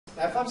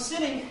Now if I'm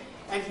sitting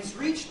and he's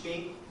reached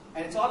me,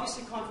 and it's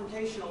obviously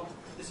confrontational,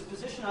 there's a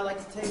position I like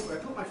to take where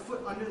I put my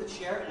foot under the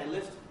chair and I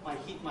lift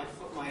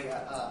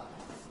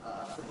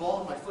the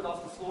ball of my foot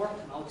off the floor,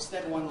 and I'll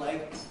extend one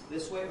leg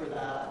this way or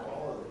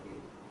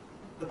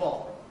the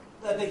ball.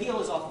 The heel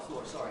is off the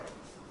floor, sorry.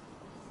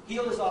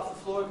 Heel is off the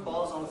floor, the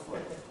ball is on the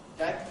foot.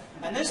 Okay?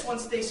 And this one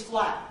stays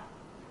flat.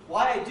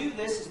 Why I do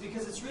this is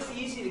because it's really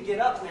easy to get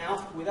up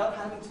now without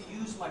having to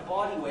use my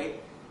body weight.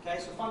 Okay,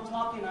 so if I'm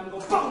talking and I'm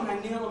going boom, and I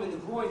nail him in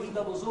the groin, he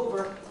doubles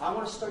over, I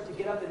want to start to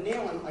get up and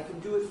nail him, I can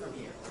do it from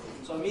here.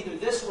 So I'm either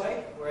this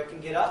way, where I can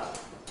get up,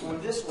 or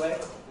I'm this way,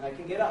 and I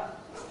can get up.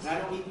 And I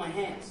don't need my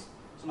hands.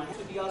 So my hands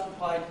would be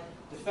occupied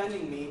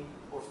defending me,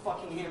 or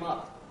fucking him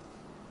up,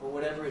 or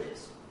whatever it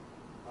is.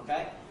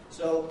 Okay?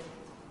 So,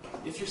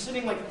 if you're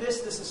sitting like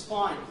this is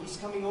fine. He's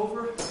coming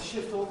over,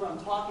 shift over, I'm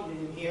talking to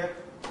him here.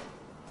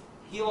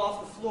 Heel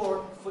off the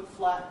floor, foot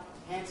flat,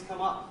 hands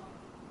come up.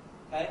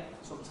 Okay?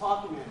 So I'm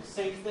talking to him.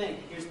 Same thing.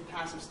 Here's the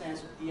passive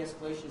stance or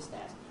de-escalation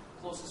stance.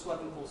 Closest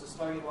weapon, closest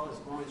target, well, his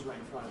groin's right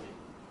in front of me.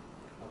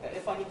 Okay?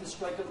 If I need to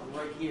strike him, I'm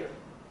right here.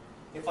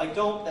 If I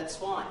don't, that's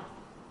fine.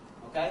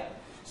 Okay?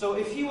 So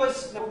if he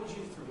was, what would you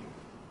do for me?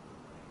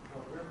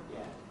 Over? Yeah.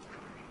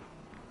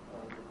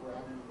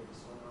 Grab him with the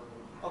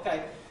sword.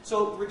 Okay.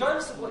 So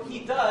regardless of what he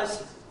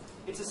does,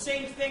 it's the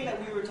same thing that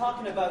we were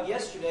talking about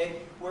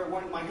yesterday, where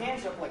when my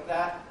hands are up like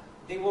that,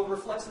 they will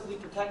reflexively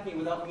protect me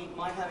without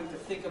my having to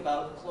think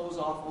about close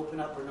off, open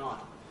up, or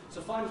not. So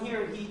if I'm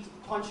here and he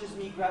punches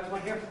me, grabs my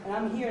hair, and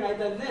I'm here and I've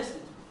done this,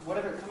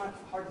 whatever, come out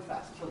hard and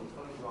fast, kill me,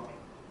 don't even draw me.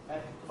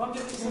 Okay?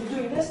 If I'm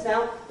doing this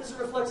now, this is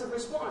a reflexive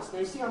response. Now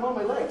you see I'm on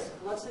my legs.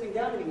 I'm not sitting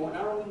down anymore, and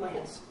I don't need my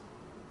hands.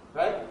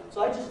 Right?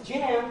 So I just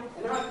jam,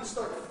 and now I can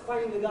start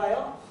fighting the guy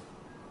off.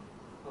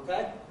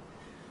 Okay?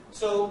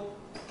 So,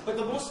 but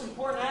the most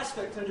important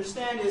aspect to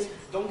understand is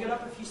don't get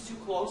up if he's too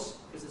close,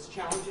 because it's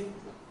challenging.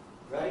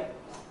 Right?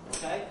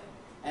 Okay?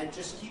 And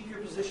just keep your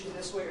position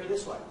this way or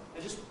this way.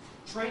 And just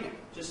train it.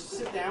 Just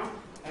sit down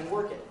and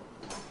work it.